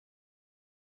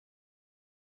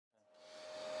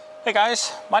Hey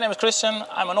guys, my name is Christian.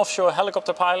 I'm an offshore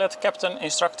helicopter pilot, captain,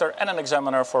 instructor and an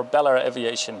examiner for Bel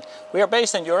Aviation. We are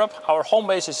based in Europe. Our home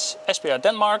base is Esbjerg,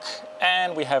 Denmark,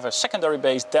 and we have a secondary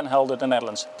base, Den Helder, the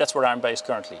Netherlands. That's where I'm based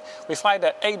currently. We fly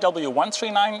the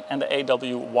AW139 and the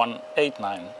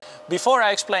AW189. Before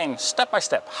I explain step by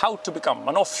step how to become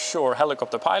an offshore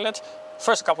helicopter pilot,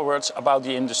 first a couple of words about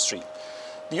the industry.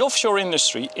 The offshore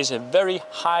industry is a very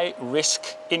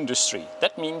high-risk industry.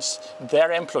 That means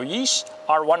their employees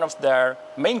are one of their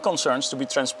main concerns to be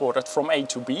transported from A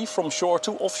to B, from shore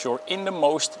to offshore, in the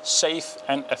most safe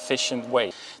and efficient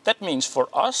way. That means for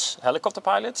us, helicopter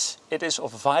pilots, it is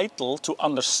vital to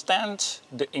understand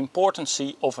the importance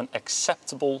of an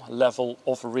acceptable level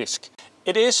of risk.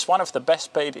 It is one of the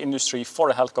best paid industry for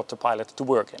a helicopter pilot to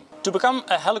work in. To become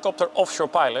a helicopter offshore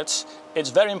pilot, it's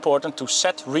very important to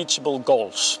set reachable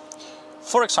goals.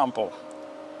 For example,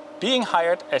 being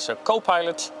hired as a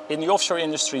co-pilot in the offshore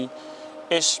industry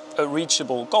is a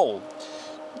reachable goal.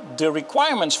 The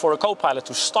requirements for a co-pilot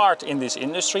to start in this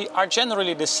industry are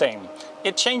generally the same.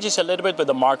 It changes a little bit with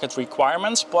the market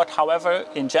requirements, but however,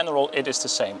 in general, it is the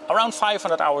same. Around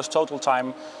 500 hours total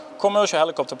time, commercial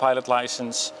helicopter pilot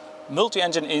license,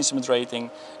 multi-engine instrument rating,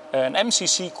 an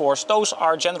MCC course, those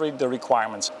are generally the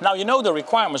requirements. Now you know the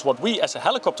requirements, what we as a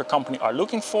helicopter company are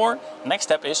looking for. Next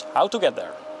step is how to get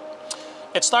there.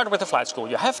 It started with a flight school.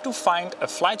 You have to find a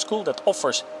flight school that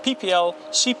offers PPL,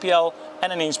 CPL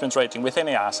and an instrument rating within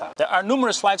EASA. There are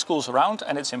numerous flight schools around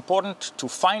and it's important to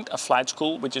find a flight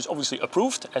school which is obviously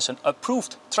approved as an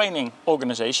approved training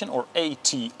organization, or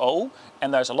ATO,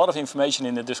 and there's a lot of information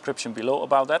in the description below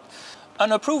about that.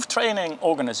 An approved training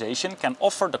organization can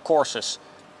offer the courses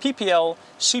PPL,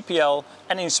 CPL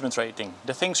and instrument rating,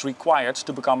 the things required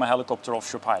to become a helicopter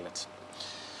offshore pilot.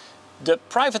 The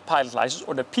private pilot license,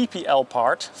 or the PPL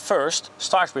part, first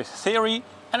starts with theory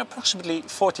and approximately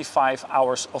 45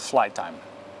 hours of flight time.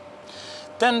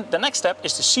 Then the next step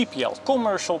is the CPL,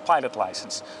 commercial pilot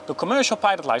license. The commercial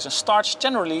pilot license starts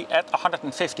generally at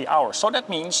 150 hours. So that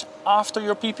means after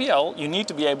your PPL, you need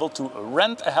to be able to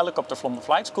rent a helicopter from the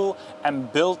flight school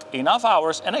and build enough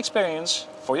hours and experience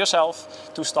for yourself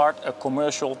to start a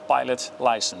commercial pilot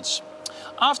license.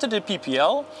 After the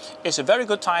PPL is a very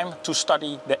good time to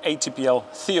study the ATPL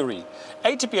theory.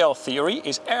 ATPL theory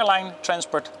is Airline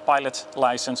Transport Pilot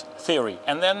License Theory.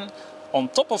 And then on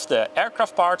top of the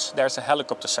aircraft parts, there's a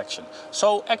helicopter section.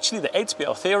 So actually the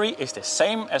ATPL theory is the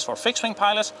same as for fixed-wing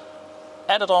pilots.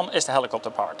 Added on is the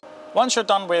helicopter part. Once you're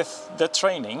done with the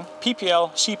training,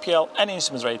 PPL, CPL and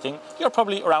instrument rating, you're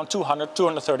probably around 200,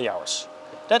 230 hours.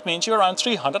 That means you're around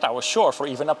 300 hours short for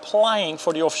even applying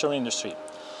for the offshore industry.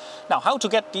 Now, how to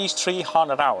get these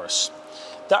 300 hours?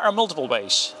 There are multiple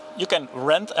ways. You can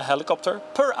rent a helicopter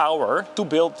per hour to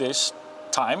build this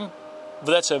time.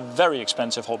 But that's a very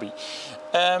expensive hobby.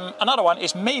 Another one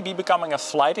is maybe becoming a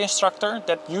flight instructor.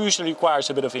 That usually requires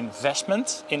a bit of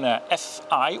investment in a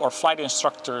FI, or flight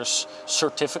instructor's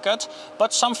certificate.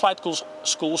 But some flight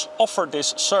schools offer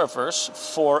this service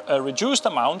for a reduced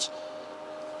amount,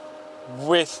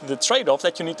 with the trade-off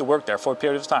that you need to work there for a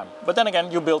period of time. But then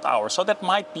again, you build hours, so that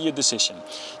might be a decision.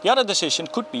 The other decision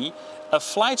could be a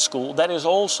flight school that is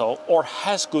also, or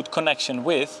has good connection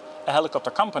with, a helicopter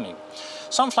company.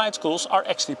 Some flight schools are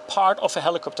actually part of a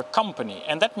helicopter company,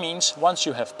 and that means once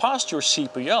you have passed your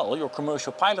CPL, your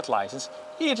commercial pilot license,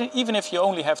 even if you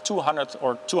only have 200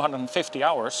 or 250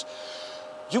 hours,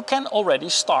 you can already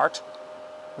start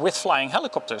with flying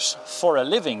helicopters for a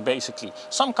living, basically.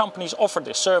 Some companies offer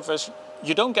this service.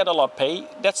 You don't get a lot of pay,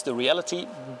 that's the reality,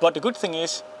 but the good thing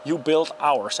is you build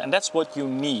hours, and that's what you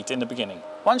need in the beginning.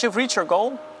 Once you've reached your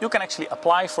goal, you can actually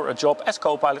apply for a job as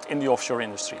co-pilot in the offshore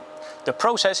industry. The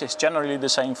process is generally the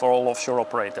same for all offshore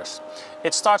operators.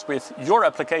 It starts with your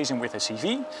application with a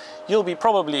CV. You'll be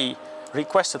probably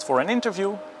requested for an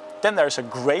interview. Then there's a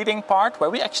grading part where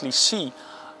we actually see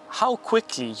how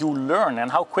quickly you learn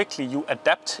and how quickly you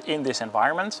adapt in this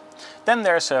environment. Then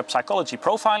there's a psychology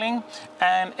profiling,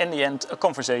 and in the end a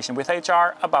conversation with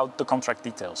HR about the contract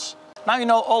details. Now you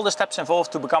know all the steps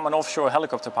involved to become an offshore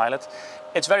helicopter pilot.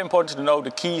 It's very important to know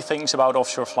the key things about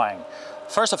offshore flying.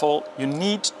 First of all, you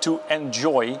need to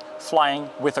enjoy flying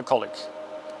with a colleague.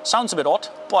 Sounds a bit odd,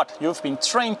 but you've been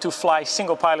trained to fly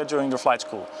single pilot during the flight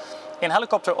school. In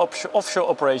helicopter offshore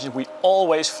operations, we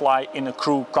always fly in a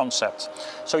crew concept.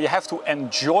 So you have to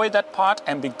enjoy that part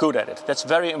and be good at it. That's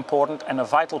very important and a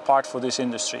vital part for this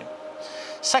industry.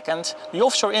 Second, the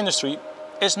offshore industry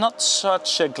is not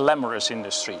such a glamorous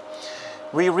industry.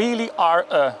 We really are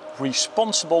a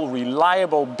responsible,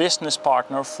 reliable business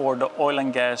partner for the oil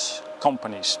and gas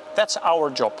companies. That's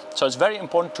our job. So it's very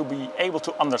important to be able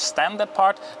to understand that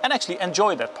part and actually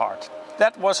enjoy that part.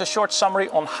 that was a short summary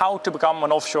on how to become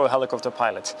an offshore helicopter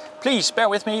pilot. Please bear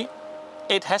with me.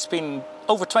 It has been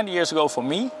over 20 years ago for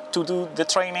me to do the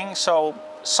training, so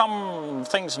some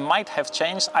things might have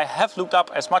changed. I have looked up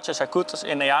as much as I could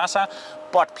in EASA,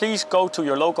 but please go to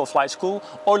your local flight school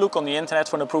or look on the internet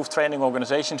for an approved training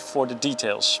organization for the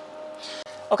details.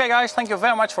 Okay guys, thank you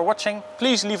very much for watching.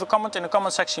 Please leave a comment in the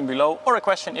comment section below or a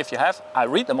question if you have. I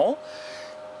read them all.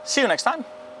 See you next time.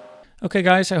 Okay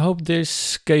guys, I hope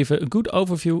this gave a good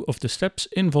overview of the steps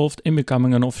involved in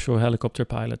becoming an offshore helicopter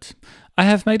pilot. I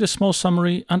have made a small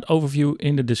summary and overview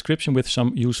in the description with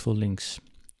some useful links.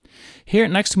 Here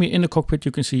next to me in the cockpit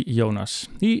you can see Jonas.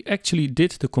 He actually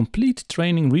did the complete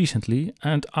training recently,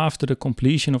 and after the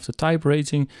completion of the type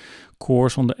rating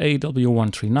course on the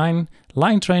AW139,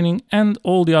 line training and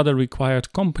all the other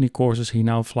required company courses, he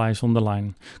now flies on the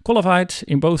line. Qualified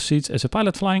in both seats as a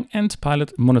pilot flying and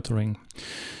pilot monitoring.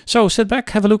 So sit back,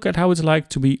 have a look at how it's like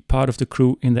to be part of the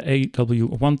crew in the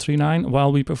AW139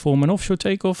 while we perform an offshore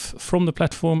takeoff from the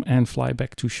platform and fly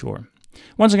back to shore.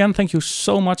 Once again, thank you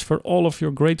so much for all of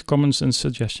your great comments and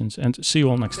suggestions, and see you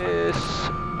all next time. Yes,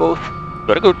 both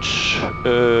very good.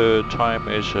 Time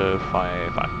is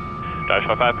 5-5. Dash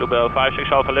 5 Bluebell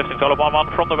 56 Alpha lifting to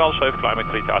 11 from the well safe, climbing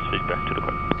 3000 feet back to the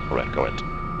queen. Alright, go ahead.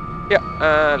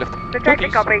 Yeah, lifting.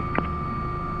 Detecting, copy.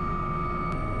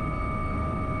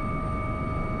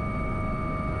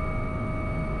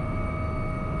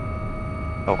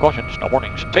 No cautions, no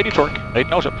warnings. Steady torque, 8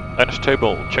 nose up, and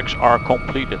stable. Checks are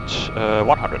completed.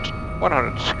 100.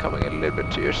 100, coming a little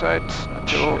bit to your side.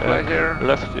 Until right here.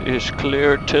 Left is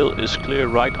clear, tail is clear,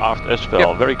 right aft as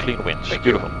well. Yep. Very clean winds. Thank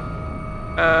Beautiful. You.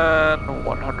 And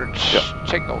 100. Yep.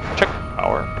 Check off. Check.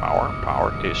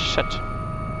 Power is set.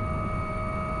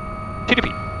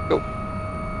 TDP. Go.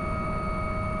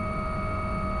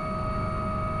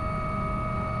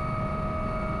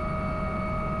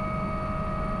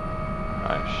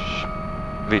 Nice.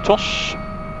 VTOS.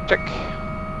 Check.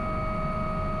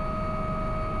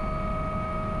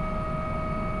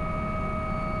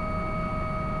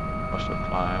 Must have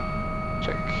climb.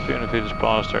 Check. 300 feet is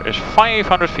passed. There is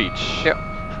 500 feet. Yep.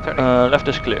 Turning. Left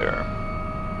is clear.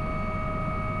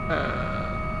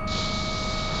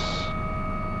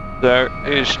 There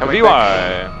is VY.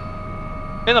 back.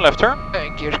 In the left turn.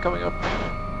 And gears coming up.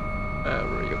 Where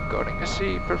are you guarding a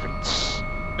sea? Perfect.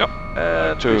 Yep.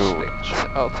 And Two.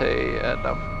 Alte and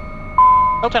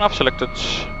Alt and up selected.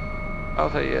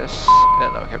 Alte, yes.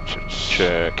 And now captured.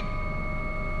 Check.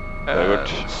 Very good.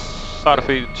 500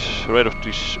 feet.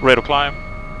 Rate of climb.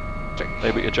 Check.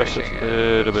 Maybe adjusted Racing, a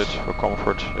little bit for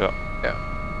comfort. Yeah. Yeah.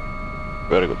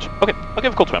 Very good. Okay, I'll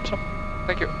give a call to Amsterdam.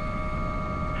 Thank you.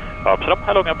 Amsterdam,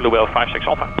 hello, Bluebell 56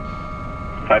 Alpha.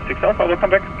 56 Alpha, welcome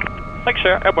back. Thanks,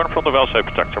 sir. Airborne from the well safe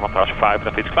protector,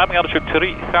 1500 feet. Climbing altitude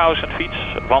 3000 feet.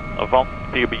 1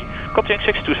 POB. Continuing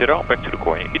 620, back to the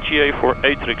core. ETA for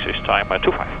Atrix is time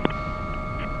 25.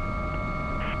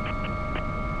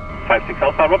 56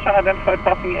 Alpha, Roger, identified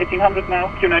passing 1800 now.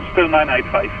 QNH still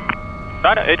 985.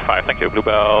 985, thank you.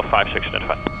 Bluebell 56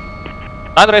 identified.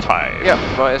 985. Yeah,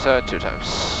 via 2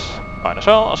 times. Fine as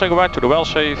well. I'll say goodbye to the well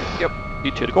safe. Yep.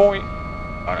 ETA the core.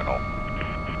 I don't know.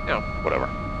 Yeah. Whatever.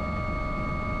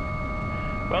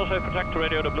 Well safe protector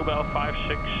radio, the Bluebell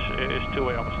 56 is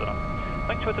 2-way Amsterdam.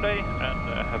 Thanks for today and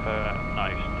have a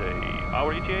nice day.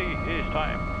 Our ETA is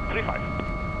time 35.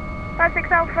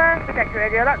 56 Alpha, protector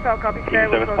radio, that's all copy sir.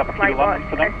 We'll close the flight watch,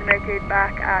 estimated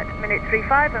back at minute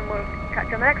 35 and we'll catch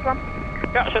you on the next one.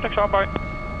 Yeah, ZX bye.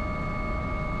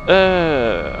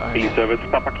 I service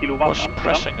Papa Kilo 1 was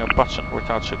pressing a button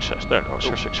without success. There goes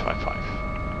your 655.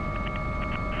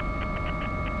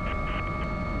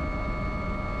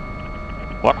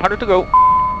 100 to go.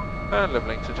 And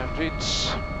leveling to 10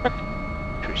 feet.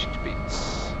 Increasing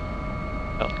speeds.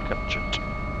 Well captured.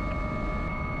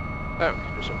 Now we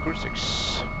can do some cruise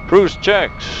checks. Cruise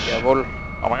checks. Jawohl.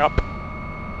 Coming up.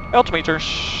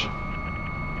 Altimeters.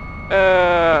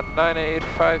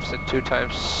 985 set 2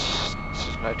 times. This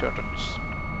is 900.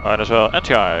 Might as well.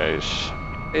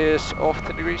 NTIs. Is off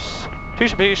 10 degrees.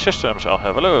 TCP systems. I'll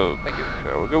have a look. Thank you.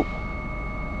 There we go.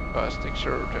 Fast things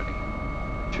are returning.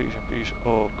 TCPs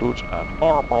all good and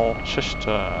normal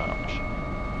systems.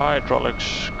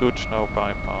 Hydraulics good, no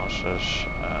bypasses,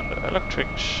 and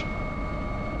electrics.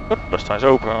 Good, blast eyes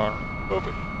open.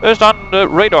 Open. It's done. The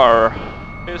radar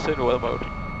Is in well mode.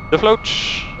 the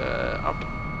floats, Up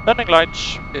landing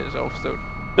lights, is off zone.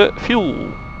 the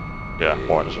fuel. Yeah,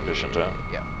 more than sufficient.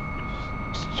 Yeah.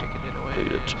 Just checking it away.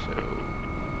 Completed. So.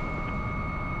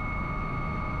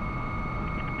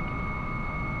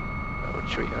 Oh,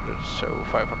 300, so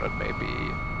 500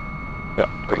 maybe. Yeah,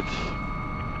 good.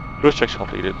 Cruise checks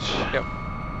completed. Yep.